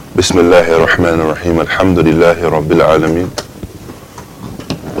بسم الله الرحمن الرحيم الحمد لله رب العالمين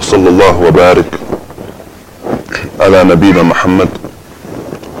وصلى الله وبارك على نبينا محمد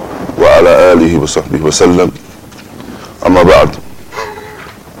وعلى آله وصحبه وسلم أما بعد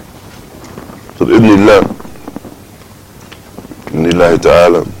بإذن الله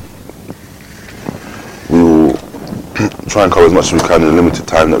تعالى we will try and cover as much as we can in the limited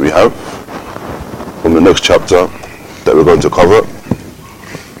time that we have from the next chapter that we're going to cover,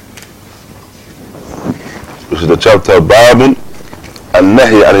 which is the chapter باب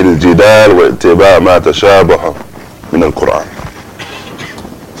النهي عن الجدال واتباع ما تشابه من القرآن.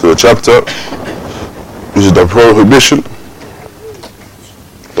 So the chapter is the prohibition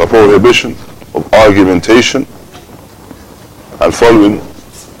of argumentation and following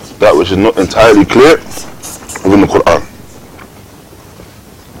that which is not entirely clear within the Quran.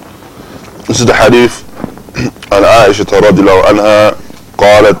 This is the hadith عن عائشة رضي الله عنها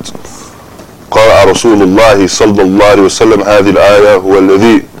قالت قال رسول الله صلى الله عليه وسلم هذه الآية هو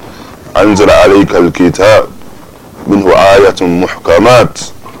الذي أنزل عليك الكتاب منه آية محكمات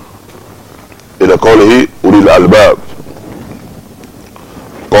إلى قوله أولي الألباب.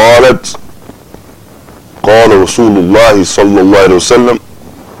 قالت قال رسول الله صلى الله عليه وسلم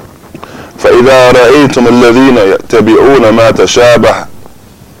فإذا رأيتم الذين يتبعون ما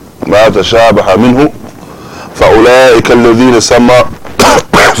تشابه منه فأولئك الذين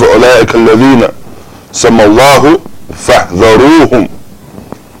سمى الله فاحذروهم.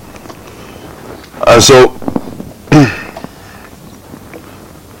 And so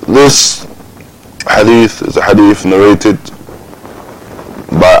this hadith is a hadith narrated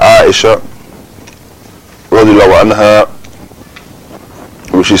by Aisha radiallahu anha,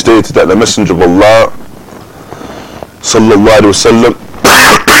 where she stated that the Messenger of Allah sallallahu alaihi wasallam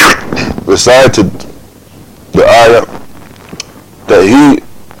recited the ayah that he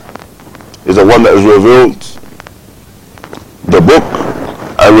is the one that has revealed the book,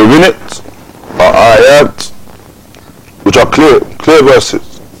 and within it are ayat which are clear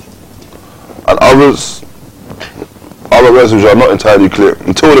verses, and other verses which are not entirely clear,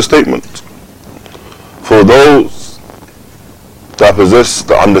 until the statement for those that possess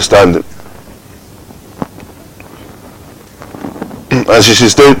the understanding. As she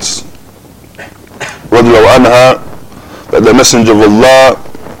states radiallahu anha that the Messenger of Allah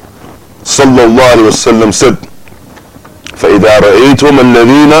sallallahu alayhi wasallam said فإذا رأيتم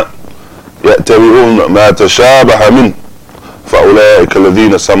الذين يتبعون ما تشابه منه فأولئك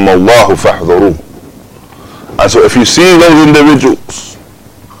الذين سمى الله فاحذروه. And so if you see those individuals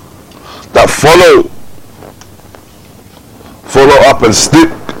that follow up and stick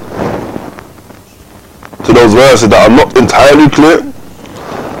to those verses that are not entirely clear,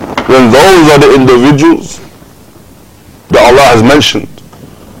 then those are the individuals that Allah has mentioned,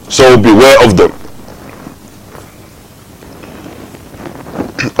 so beware of them.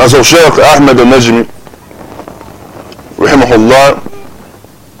 And so Shaykh Ahmad al-Najmi rahimahullah,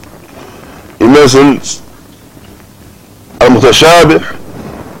 he mentions al-mutashabih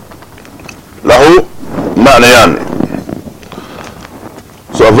lahu ma'nayan.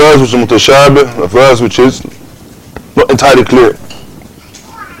 So a verse which is mutashabih, a verse which is not entirely clear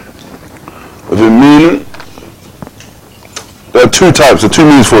the meaning, there are two types, there are two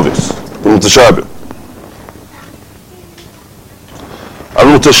meanings for this, the mutashabih.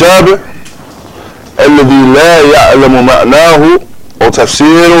 المتشابه الذي لا يعلم معناه أو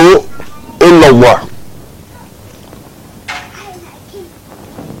تفسيره إلا الله.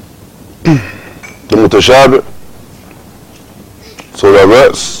 The mutashabih, so the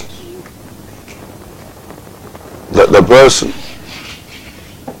verse that the person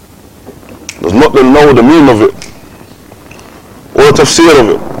does not know the meaning of it or the tafsir of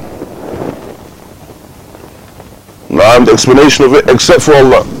it, the explanation of it, except for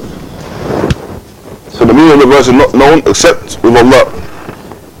Allah. So the meaning of the verse is not known except with Allah.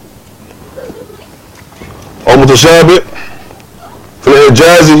 أو متشابه في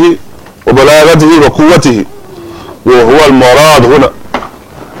إعجازه وبلاغته وقوته وهو المراد هنا.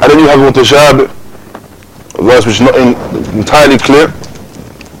 And then you have متشابه, a verse which is not entirely clear.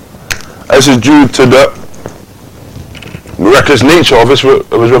 This is due to the miraculous nature of his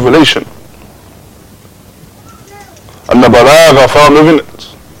revelation, and the balagha found within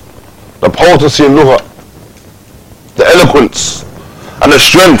it, the potency in lugha, the eloquence and the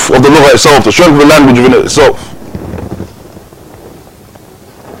strength of the lugha itself, the strength of the language within it itself.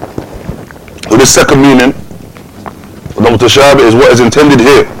 With the second meaning, the mutashabih is what is intended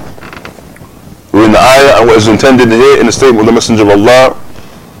here within the ayah, and what is intended here in the statement of the Messenger of Allah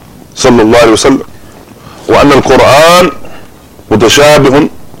sallallahu alayhi wa sallam. وأن القرآن متشابه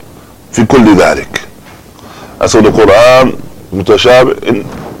في كل ذلك. And so the Quran متشابه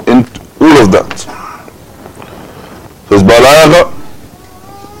in all of that. His balagha,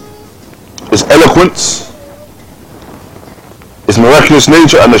 his eloquence, its miraculous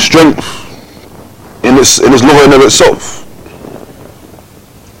nature and the strength in its lugha in of itself.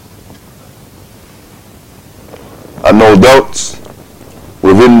 And no doubt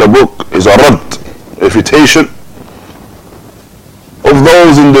within the book is a rad, refutation of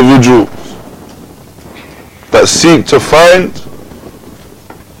those individuals that seek to find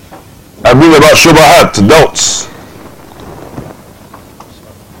and bring about shubahat, doubts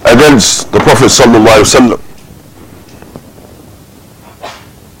against the Prophet sallallahu alaihi wasallam.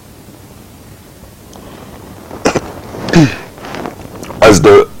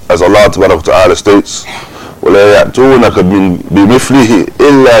 As Allah Tabaraka wa Ta'ala states, وَلَا يَأْتُونَكَ بِمِثْلِهِ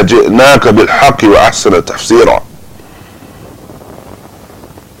إِلَّا جِئْنَاكَ بِالْحَقِّ وَأَحْسَنَ تَفْسِيرًا.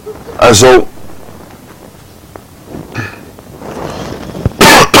 And so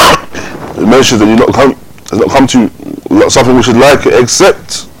it mentions that has not come to you something we should like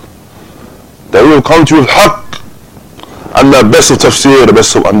except that we will come to you with haqq and the best of tafsir, the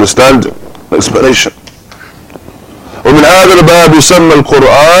best of understanding, explanation. ومن هذا الباب يسمى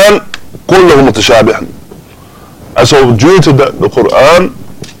القرآن كله متشابها. And so due to that, the Quran,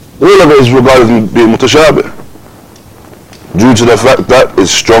 all of it is regarded as being mutashabih, due to the fact that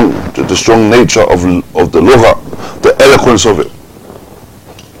it's strong, to the strong nature of the lugha, the eloquence of it.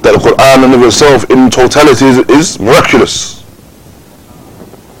 That the Quran in of itself in totality is miraculous.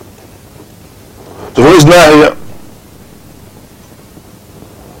 So from his nahiyah,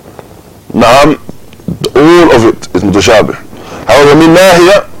 na'am, all of it is mutashabih. However, min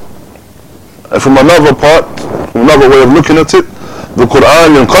nahiyah, and from another part, another way of looking at it, the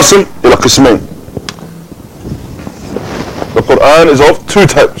Quran ينقسم إلى قسمين. The Quran is of two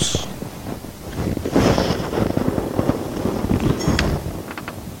types.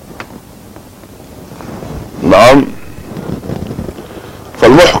 نعم.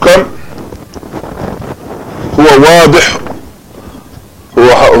 فالمحكم هو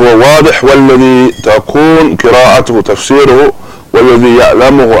واضح والذي تكون قراءته تفسيره والذي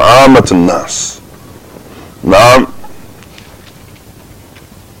يعلمه عامة الناس. نعم.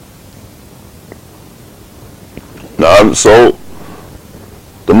 نعم. So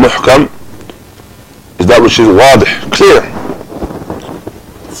the muhkam is that which is واضح, clear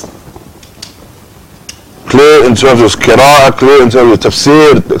in terms of qira'ah, clear in terms of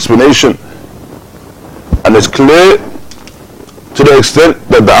tafsir, the explanation, and it's clear to the extent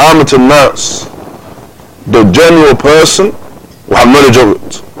that the amat al-nas, the general person, will have knowledge of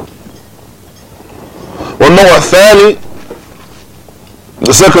it. والنوع الثاني,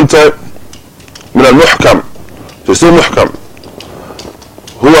 the second type من المحكم, so still محكم,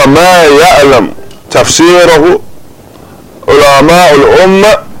 هو ما يعلم تفسيره علماء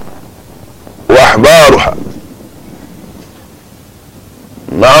الأمة وأحبارها.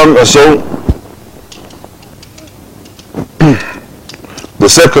 نعم. So the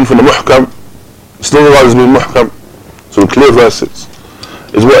second from the muhkam, still regarded as being muhkam, so the clear verses,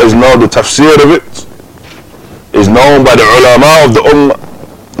 is what is known, the tafsir of it is known by the ulama of the ummah,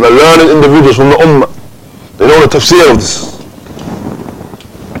 the learned individuals from the ummah. They know the tafsir of this.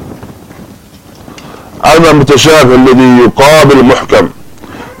 أما المتشابه الذي يقابل المحكم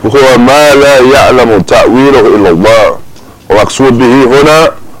وهو ما لا يعلم تأويله إلا الله ومقصود به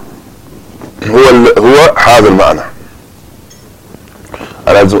هنا هو هذا المعنى.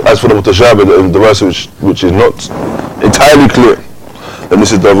 And as for the mutashabih, the verse which is not entirely clear, then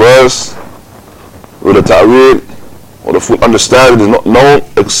this is the verse where the ta'wil or the full understanding is not known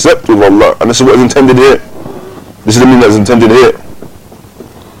except with Allah. And this is what is intended here. This is the meaning that is intended here.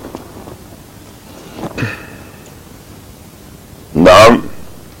 نعم.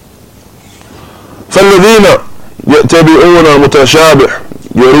 فالذين يتبعون المتشابه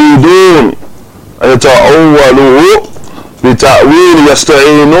يريدون أن يتأولوه بتأويل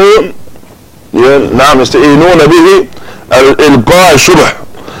يستعينون به الإلقاء الشبه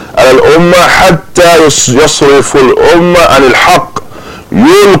على الأمة حتى يصرف الأمة عن الحق،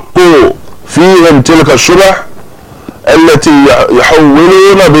 يلقوا فيهم تلك الشبه التي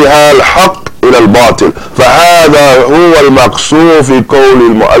يحولون بها الحق إلى الباطل. فهذا هو المقصود في قول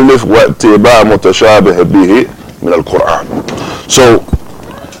المؤلف واتباع متشابه به من القرآن. So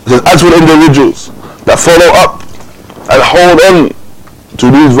as for the individuals that follow up and hold on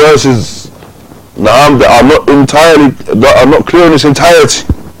to these verses that are not clear in its entirety,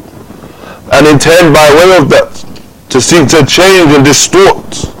 and intend by way of that to seek to change and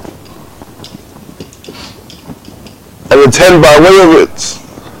distort, and intend by way of it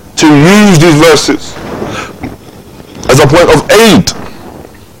to use these verses as a point of aid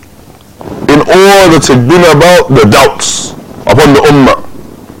in order to bring about the doubts upon the ummah,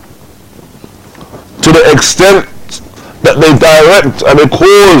 to the extent that they direct and they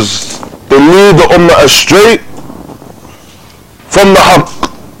cause, they lead the ummah astray from the haqq,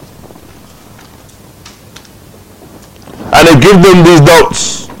 and they give them these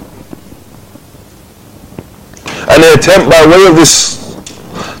doubts, and they attempt by way of this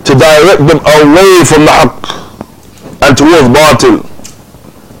to direct them away from the haqq and towards batil.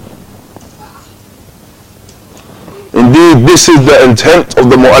 Indeed, this is the intent of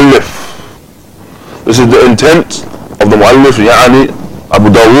the mu'allif. This is the intent of the mu'allif, يعني Abu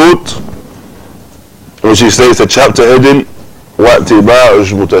Dawood, in which he states the chapter heading وَاتِبَاعُ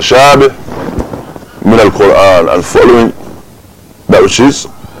مُتَشَابِهِ مِنَ الْقُرْآنِ, and following that which is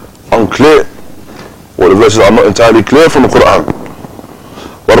unclear, or the verses are not entirely clear from the Quran.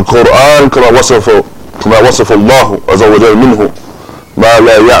 وَالْقُرْآنِ كما وصف الله عز وجل منه ما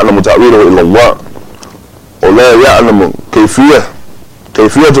لا يعلم تأويله إلا الله ولا يعلم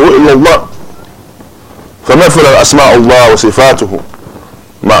كيفيته إلا الله. فمثلا أسماء الله وصفاته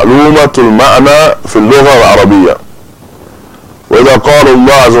معلومة المعنى في اللغة العربية. وإذا قال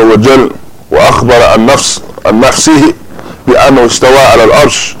الله عز وجل وأخبر عن نفسه بأنه استوى على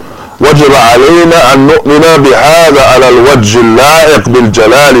العرش وجب علينا أن نؤمن بهذا على الوجه اللائق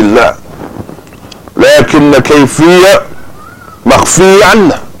بالجلال الله، لكن كيفية مخفية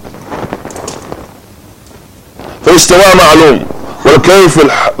عنا. فالاستواء معلوم والكيف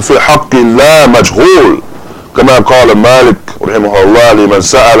في حق الله مجهول، كما قال مالك رحمه الله لمن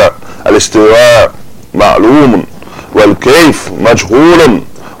سأل الاستواء معلوم والكيف مجهول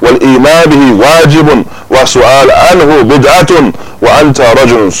والإيمان به واجب والسؤال عنه بدعة وأنت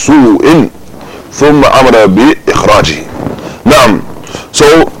رجل سوء، ثم أمر بإخراجه. نعم.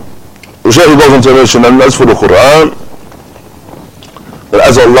 So the Shaykh goes on to mention, and as for the Quran, that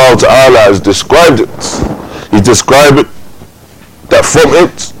as Allah Ta'ala has described it, He described it that from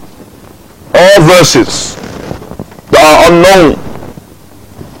it all verses that are unknown,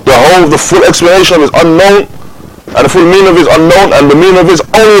 the full explanation is unknown, and the full meaning of it is unknown, and the meaning of it is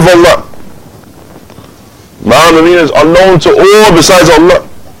only of Allah. Now the meaning is unknown to all besides Allah.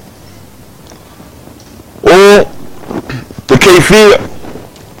 Or the kayfiyah,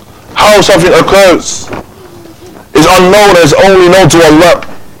 how something occurs, is unknown and is only known to Allah.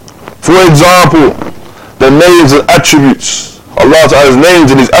 For example, the names and attributes, Allah Ta'ala's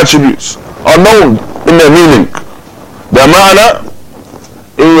names and His attributes are known in their meaning. The ma'na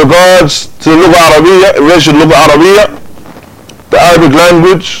in regards to the Lugha Arabiya, in relation to the Lugha Arabiya, the Arabic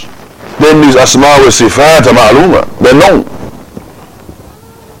language, then these asma wa sifat are ma'luma, they're known.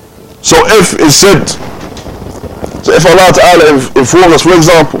 So if it's said, so if Allah Ta'ala informed us, for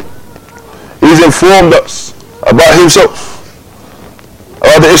example, He's informed us about Himself,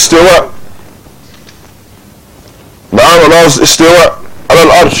 about the istiwa, Allah's istiwa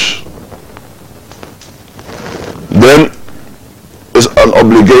al-arsh, then it's an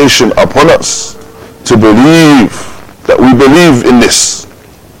obligation upon us to believe that we believe in this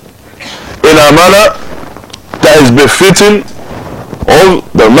in a manner that is befitting of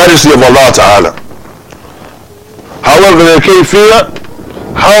the majesty of Allah Ta'ala. However, the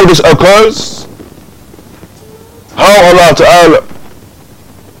kayfiyah, how this occurs, how Allah Ta'ala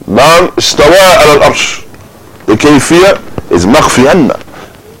istawa al-arsh, the kayfiyah is makhfi anna,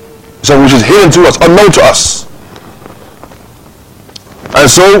 something which is hidden to us, unknown to us. And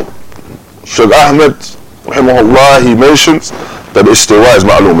so Shaykh Ahmed rahimahullah, he mentions that the istiwa is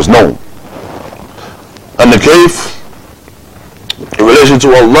ma'lum, is known, and the kayf in relation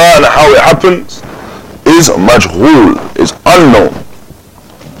to Allah and how it happens is majhul, is unknown,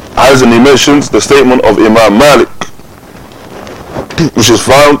 as he mentions the statement of Imam Malik, which is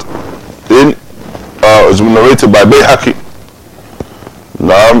found in is narrated by Bayhaqi.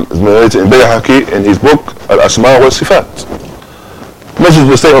 It's narrated in Bayhaqi in his book Al-Asma wa Sifat. Mentions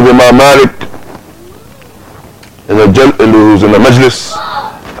the statement of Imam Malik who's in the majlis,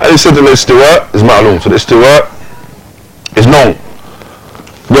 and he said that the istiwa is ma'lum, so the istiwa is known.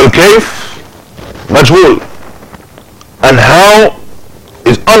 Wal kayf majhul, and how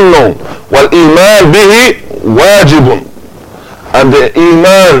is unknown. Wal iman bihi wajibun, and the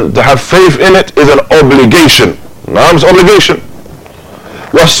iman, to have faith in it, is an obligation. It's obligation.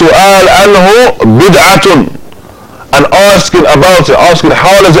 وَالسُّؤَالَ عَنْهُ بِدْعَةٌ, and asking about it, asking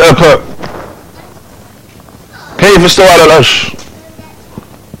how does it occur. كيف استوى على العرش,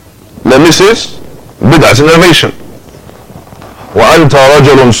 the missus bid'ah, it's an innovation. وَأَنْتَ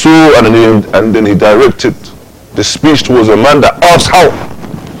رَجُلٌ سُوءٌ, and then he directed the speech towards a man that asked how.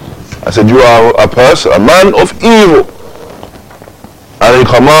 I said, you are a person, a man of evil. And he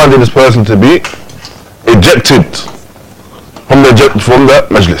commanded this person to be ejected from the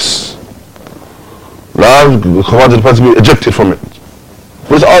majlis. Now, he commanded the person to be ejected from it.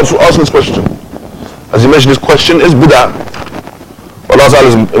 Let's ask this question. As he mentioned, this question is bid'ah. Allah Ta'ala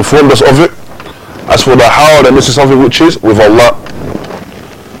has informed us of it. As for the how, then this is something which is with Allah.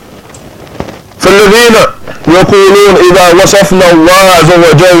 فالذين يقولون إذا وصفنا الله عز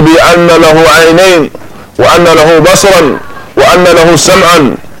وجل بأن له عينين وأن له بصرا وأن له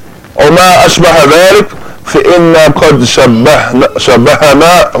سمعا وما أشبه ذلك فإنا قد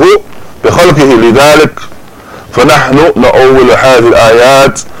شبهناه بخلقه لذلك فنحن نؤول هذه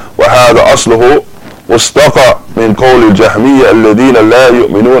الآيات وهذا أصله مستقى من قول الجهمية الذين لا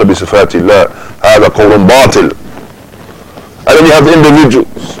يؤمنون بصفات الله هذا قول باطل. And then you have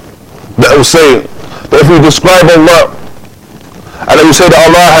individuals that will say that if we describe Allah and then we say that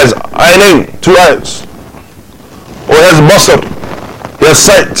Allah has aynayn, 2 eyes, or he has basar, he has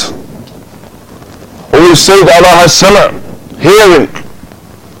sight, or we say that Allah has sama, hearing,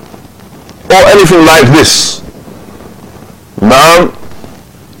 or anything like this. Now,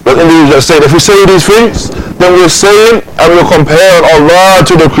 the individuals that say that if we say these things, then we're saying and we're comparing Allah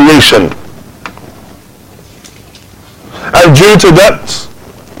to the creation. And due to that,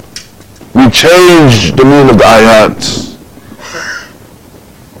 we change the meaning of the ayat.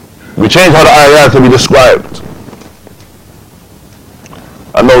 We change how the ayat can be described.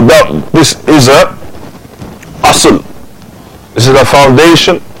 And no doubt this is a asl. This is a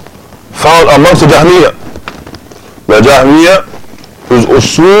foundation found amongst the Jahmiyyah. The Jahmiyyah, whose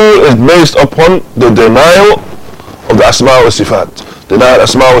usul is based upon the denial of the asma wa sifat. Denial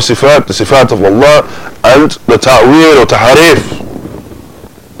asma wa sifat, the sifat of Allah, and the ta'wil or taharif,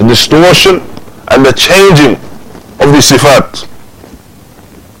 the distortion and the changing of the sifat.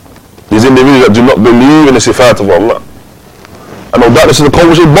 These individuals that do not believe in the sifat of Allah. And no doubt this is the qawl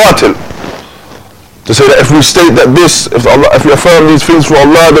which is batil. To say that if we state that this, if we affirm these things for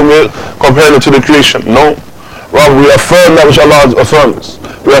Allah, then we're comparing it to the creation. No. Rather, we affirm that which Allah affirms.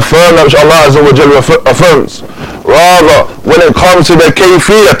 We affirm that which Allah affirms. Rather, when it comes to the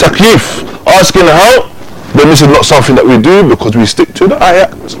kayfiyya, takyif, asking how, then this is not something that we do because we stick to the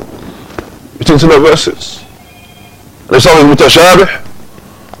ayat. We stick to the verses. And if something is mutashabih,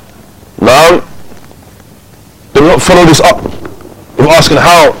 now, then not follow this up with asking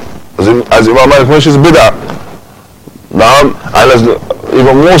how, as Imam Malik mentions, bid'ah. Now, and as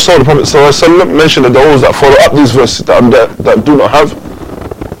even more so, the Prophet ﷺ mentioned that those that follow up these verses that do not have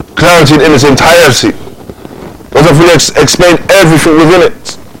clarity in its entirety, doesn't really explain everything within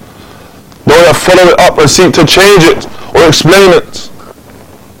it, those that follow it up and seek to change it or explain it,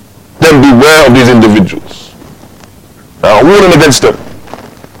 then beware of these individuals. Now, warning against them.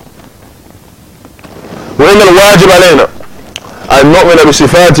 وإن الواجب علينا أن نؤمن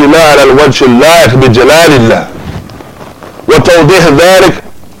بصفات الله على الوجه اللائق بجلال الله وتوضيح ذلك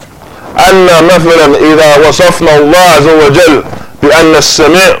أن مثلا إذا وصفنا الله عز وجل بأن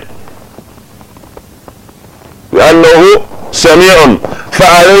السميع بأنه سميع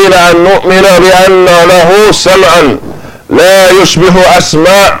فعلينا أن نؤمن بأن له سمعا لا يشبه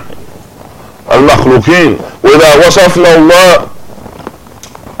أسماع المخلوقين وإذا وصفنا الله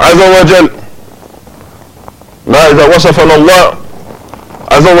عز وجل إذا وصفنا الله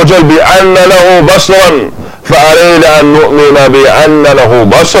عز وجل بأن له بصرا فعلينا أن نؤمن بأن له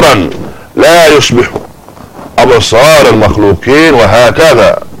بصرا لا يشبه أبصار المخلوقين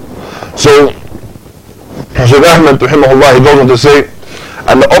وهكذا. So Shaykh Ahmed rahimahullah, he goes on to say,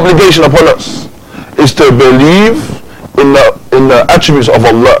 and the obligation upon us is to believe in the attributes of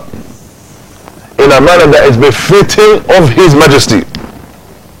Allah in a manner that is befitting of His Majesty.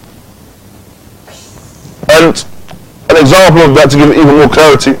 And an example of that, to give it even more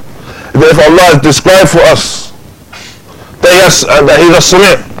clarity, is that if Allah has described for us that He is a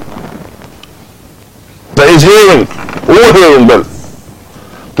Sami', that He is hearing, all hearing,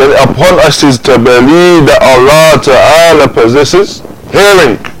 then upon us is to believe that Allah Ta'ala possesses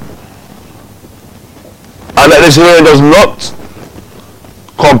hearing, and that this hearing does not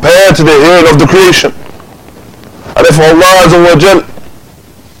compare to the hearing of the creation. And if Allah Azza wa Jal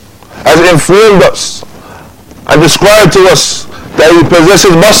has informed us and described to us that He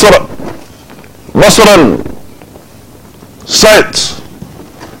possesses basran, sight,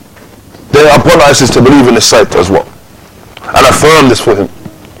 then upon us is to believe in His sight as well and affirm this for Him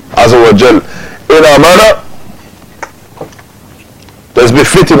Azza wa Jal in a manner that is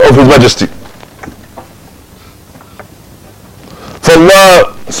befitting of His Majesty. فالله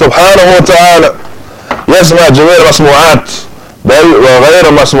سبحانه وتعالى يسمع جميع المسموعات بل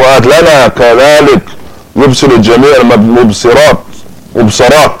وغير مسموعات لنا كذلك يبصر الجميع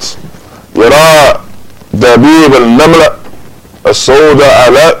مبصرات يرى دبيب النملة السوداء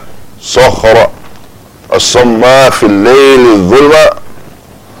على صخرة الصماء في الليل الظلمة.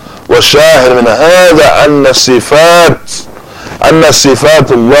 والشاهد من هذا أن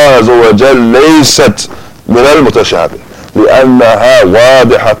صفات الله عز وجل ليست من المتشابه لأنها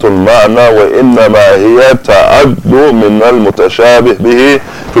واضحة المعنى وإنما هي تعد من المتشابه به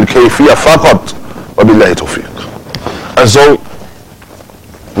في الكيفية فقط وبالله توفيق. And so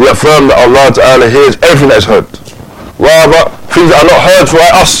we affirm that Allah Ta'ala hears everything that is heard. Rather, things that are not heard for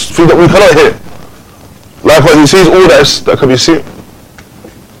us, things that we cannot hear. Likewise, He sees all that can be seen.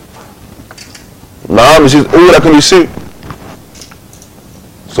 Naam, He sees all that can be seen.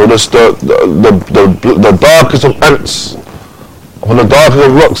 So the darkest of ants, on the darkest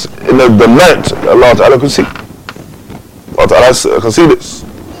of rocks, in the night, Allah Ta'ala can see. Allah Ta'ala can see this.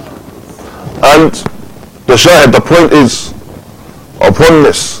 And the shahid, the point is, upon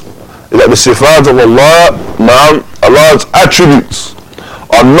this, is that the sifat of Allah, Allah's attributes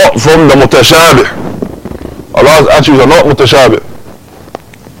are not from the mutashabih. Allah's attributes are not mutashabih.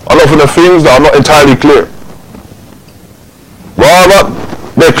 Are not from the things that are not entirely clear. Rather,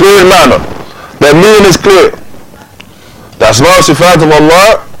 they're clear in manner. Their meaning is clear. The asma and sifat of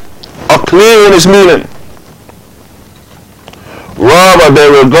Allah are clear in its meaning. Rather,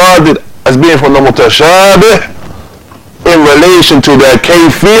 they're regarded as being from the mutashabih in relation to their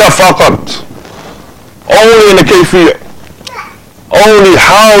kayfiyah faqat. Only in the kayfiyah. Only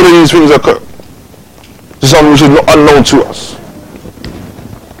how do these things occur. This is something which is unknown to us.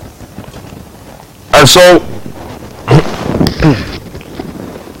 And so,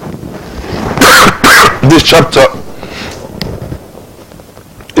 this chapter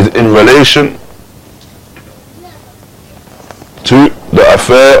is in relation to the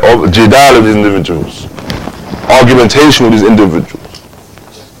affair of jidal of these individuals, argumentation with these individuals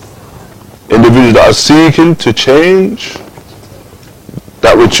that are seeking to change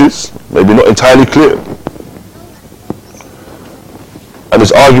that which is maybe not entirely clear. And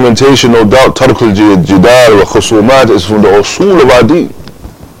this argumentation, no doubt, tarkul jidal wa khusumat, is from the usul of our deen.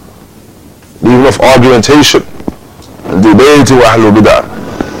 Leaving off argumentation and debating with Ahlul Bid'ah.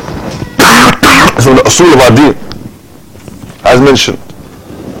 It's from the usul of our deen, as mentioned.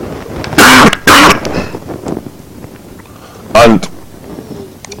 And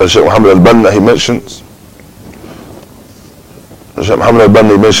as Shaykh Muhammad al-Banna, he mentions, Shaykh Muhammad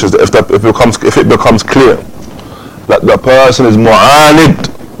al-Banna mentions that if it becomes clear that the person is mu'anid,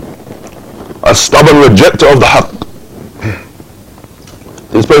 a stubborn rejecter of the haqq,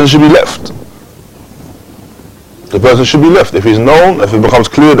 this person should be left. The person should be left. If he's known, if it becomes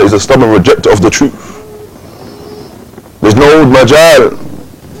clear that he's a stubborn rejecter of the truth, there's no majal,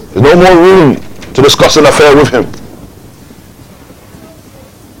 there's no more room to discuss an affair with him.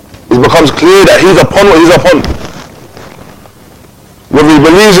 It becomes clear that he's upon what he's upon. Whether he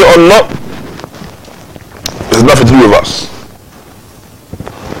believes it or not, there's nothing to do with us.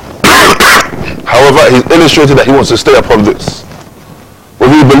 However, he's illustrated that he wants to stay upon this,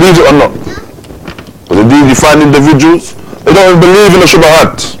 whether he believes it or not. Because indeed you find individuals, they don't even believe in the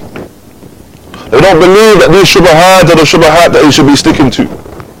shubahat. They don't believe that these shubahat are the shubahat that he should be sticking to.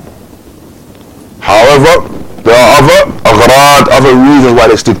 However, there are other reasons why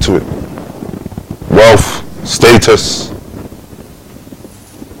they stick to it. Wealth, status,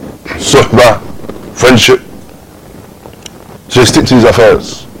 suhbah, friendship. So they stick to these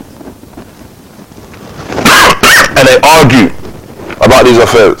affairs. And they argue about these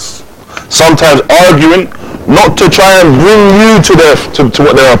affairs. Sometimes arguing not to try and bring you to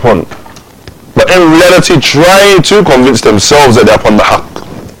what they're upon, but in reality trying to convince themselves that they're upon the haqq.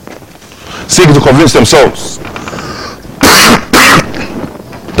 Seeking to convince themselves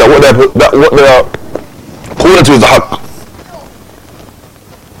that what they are calling to is the haqq.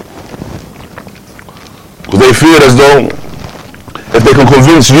 Because they feel as though if they can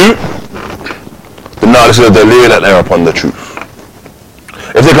convince you, then now this is a dalil that they're upon the truth.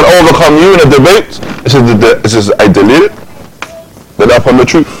 If they can overcome you in a debate, this is a dalil that they're upon the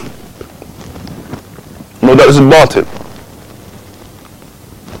truth. No, that isn't batil.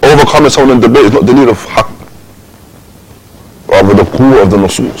 Overcoming someone in debate is not dalil of haqq. Rather the quwwah of the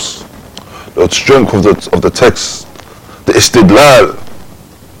nusus, the strength of the text, the istidlal,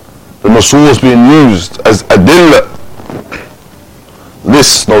 the nusus being used as adillah.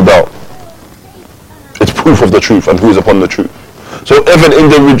 This, no doubt, it's proof of the truth and who is upon the truth. So if an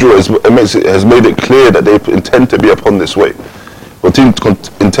individual has made it clear that they intend to be upon this way, intend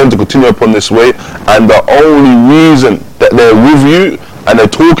to continue upon this way, and the only reason that they're with you and they're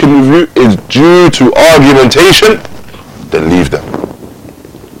talking with you is due to argumentation, then leave them.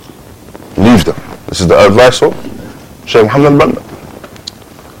 Leave them. This is the advice of Shaykh Muhammad Banna.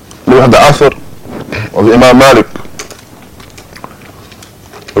 We have the author of Imam Malik.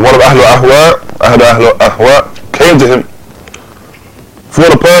 One of Ahl Ahwa came to him for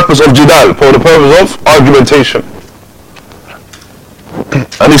the purpose of jidal, for the purpose of argumentation.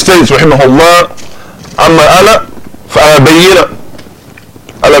 And he states, rahimahullah, amma ana fa'ala bayyina,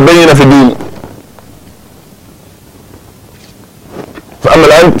 ala bayyina fi dini. فأما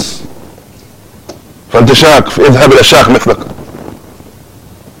الأنت فأنت شاك فاذهب إلى شاك مثلك.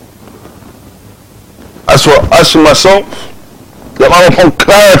 As for myself, that I'm upon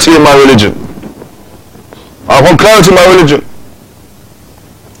clarity in my religion. I'm upon clarity in my religion.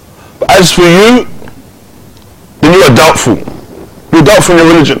 But as for you, then you are doubtful. You're doubtful in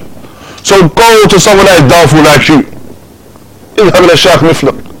your religion. So go to someone that is doubtful like you. اذهب إلى شاك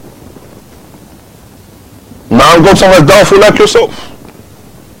مثلك. Now go to someone that's doubtful like yourself.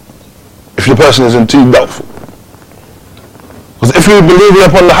 If the person is indeed doubtful. Because if you believe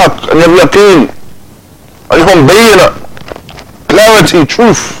upon the haqq and you have yaqeen, and you have bayyina, clarity,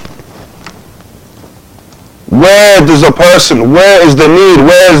 truth, where does the person, where is the need,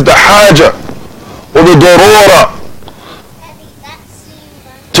 where is the haja, or the darura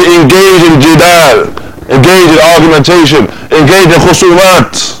to engage in jidal, engage in argumentation, engage in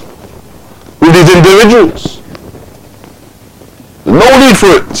khusumat with these individuals? There's no need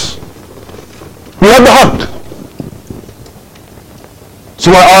for it. We have the haqq.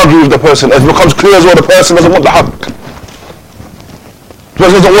 So I argue with the person. It becomes clear as well the person doesn't want the haqq. The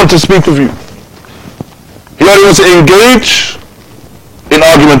person doesn't want to speak with you. He only wants to engage in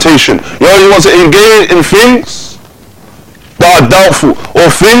argumentation. He only wants to engage in things that are doubtful or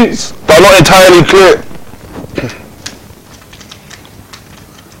things that are not entirely clear.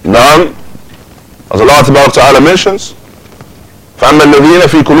 Naam, as Allah Ta'ala mentions, فَأَمَّا الَّذِينَ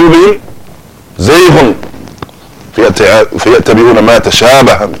فِي قُلُوبِهِمْ زَيْغٌ فَيَتَّبِعُونَ مَا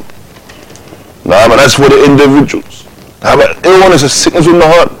تَشَابَهَ. Naam, and as for the individuals, have an illness, a sickness in the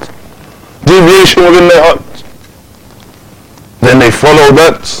heart, deviation within their heart, then they follow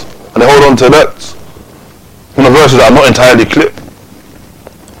that and they hold on to that from the verses that are not entirely clear.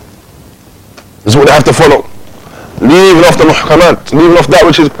 This is what they have to follow. Leaving off the muhkamat, leaving off that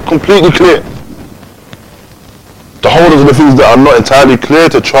which is completely clear. To hold on to the things that are not entirely clear,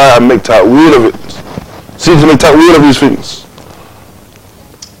 to try and make ta'weel of it. Seek to make ta'weel of these things.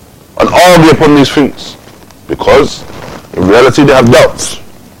 And argue upon these things. Because in reality they have doubts.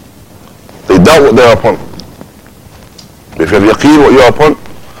 They doubt what they are upon. If you have yaqeen what you are upon,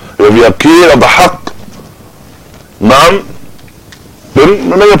 if you have yaqeen of the haqq, naam, then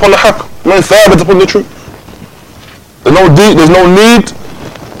remain upon the haqq, remain thabit upon the truth. There's no need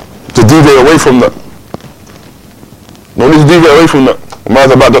to deviate away from that. No need to deviate away from that.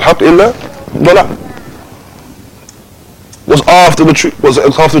 وَمَاذَا بَعْدَ الْحَقِّ إِلَّا ضَلَالٌ. What's after the truth? What's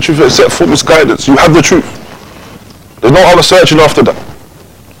after the truth except for misguidance? You have the truth. There's no other searching after that.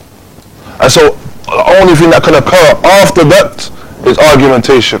 And so the only thing that can occur after that is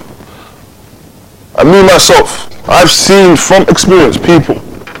argumentation. And me myself, I've seen from experience people,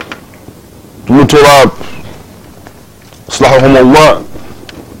 Muturab, Aslahahum Allah,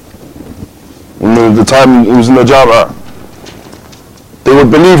 the time he was in the Jama'ah, they would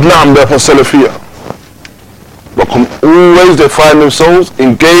believe Naam they're upon Salafiyah, but always they find themselves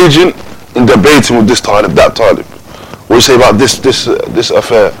engaging in debating with this talib, that talib. What do you say about this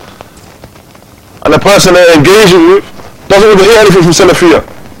affair? And the person they're engaging with doesn't even hear anything from Salafiyah.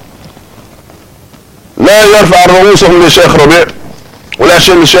 لا يرفع رؤوسهم للشيخ ربيع ولا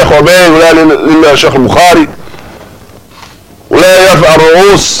شيء للشيخ عبيد ولا للشيخ البخاري ولا يرفع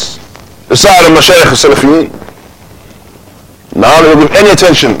رؤوس لسائر المشايخ السلفيين. Now they don't give any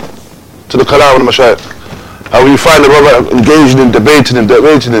attention to the kalam of the mashayikh. How you find the brother engaged in debating and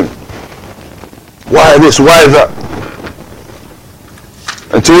debating him. Why this, why that?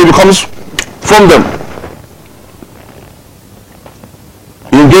 Until he becomes from them.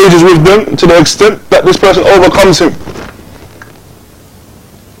 He engages with them to the extent that this person overcomes him.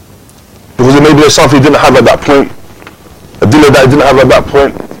 Because it may be something he didn't have at that point. A dealer that he didn't have at that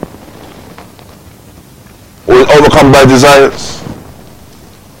point. Or he's overcome by desires.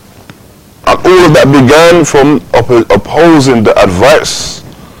 And all of that began from opposing the advice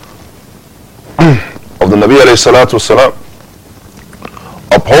of the Nabi alayhi salatu wasalam,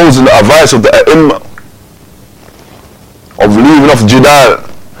 opposing the advice of the A'imma, of leaving off jidal,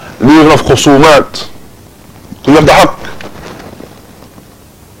 leaving off khusumat. So you have the haqq.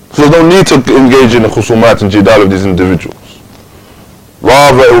 don't need to engage in the khusumat and jidal of these individuals.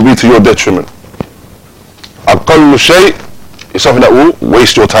 Rather, it will be to your detriment. Aqallu shay is something that will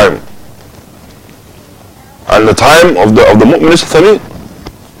waste your time. And the time of the mu'min is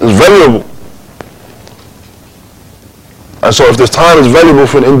valuable. And so if this time is valuable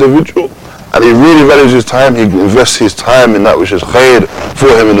for an individual, and he really values his time, he invests his time in that which is khair for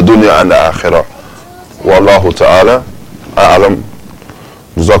him in the dunya and the akhirah. Wallahu ta'ala a'lam.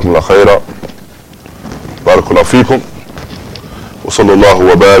 Jazakum Allah khaira. Barakallahu feekum. Wa sallallahu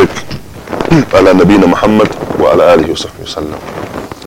wa barik ala nabina Muhammad wa ala alihi wa sahbihi wa sallam.